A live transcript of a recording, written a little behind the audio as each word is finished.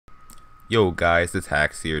Yo guys, it's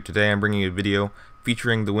Hax here. Today I'm bringing you a video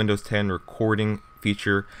featuring the Windows 10 recording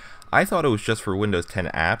feature. I thought it was just for Windows 10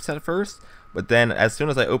 apps at first, but then as soon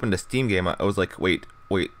as I opened a Steam game, I was like, wait,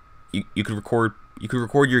 you could record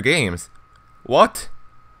your games. What?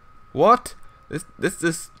 This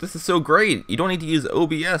is so great. You don't need to use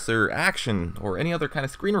OBS or Action or any other kind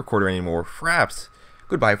of screen recorder anymore. Fraps.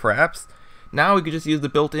 Goodbye, Fraps. Now we could just use the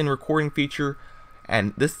built-in recording feature.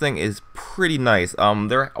 And this thing is pretty nice.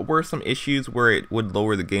 There were some issues where it would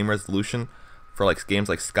lower the game resolution for like games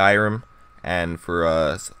like Skyrim and for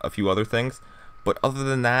a few other things. But other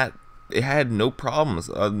than that, it had no problems.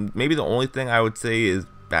 Maybe the only thing I would say is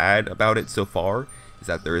bad about it so far is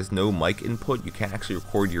that there is no mic input. You can't actually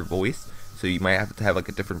record your voice, so you might have to have like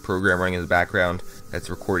a different program running in the background that's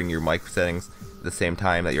recording your mic settings at the same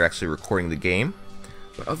time that you're actually recording the game.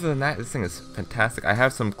 But other than that, this thing is fantastic. I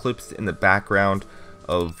have some clips in the background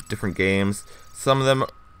of different games. Some of them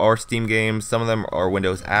are Steam games, some of them are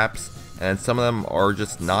Windows apps, and some of them are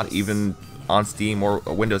just not even on Steam or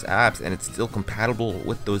Windows apps, and it's still compatible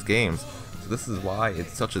with those games. So this is why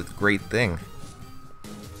it's such a great thing.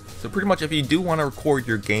 So pretty much if you do want to record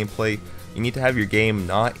your gameplay, you need to have your game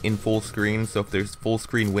not in full screen. So if there's full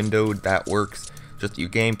screen windowed, that works. Just your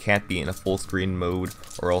game can't be in a full screen mode,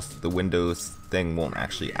 or else the Windows thing won't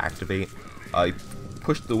actually activate.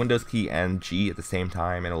 Push the Windows key and G at the same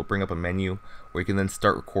time, and it'll bring up a menu where you can then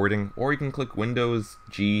start recording, or you can click Windows,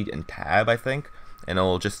 G, and Tab, I think, and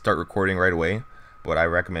it'll just start recording right away. But I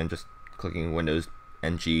recommend just clicking Windows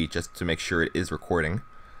and G just to make sure it is recording.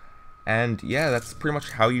 And yeah, that's pretty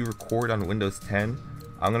much how you record on Windows 10.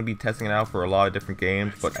 I'm going to be testing it out for a lot of different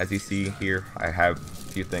games, but as you see here, I have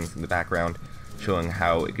a few things in the background showing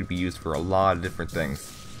how it could be used for a lot of different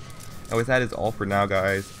things. Anyways, that is all for now,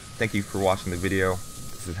 guys. Thank you for watching the video.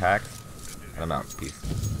 This is Hax, and I'm out. Peace.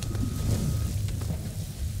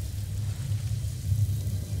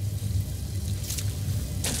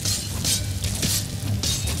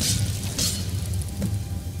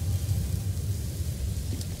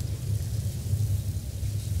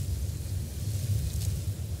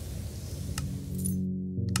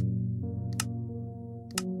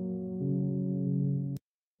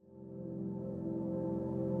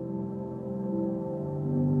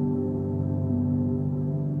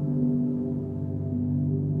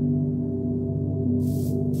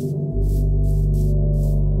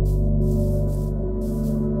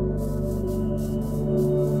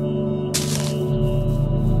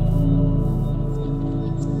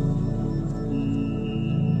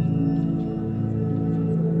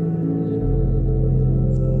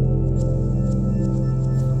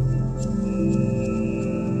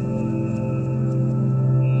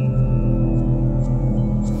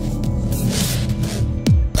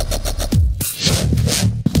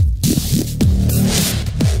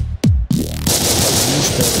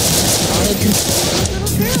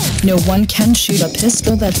 No one can shoot a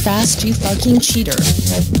pistol that fast, you fucking cheater.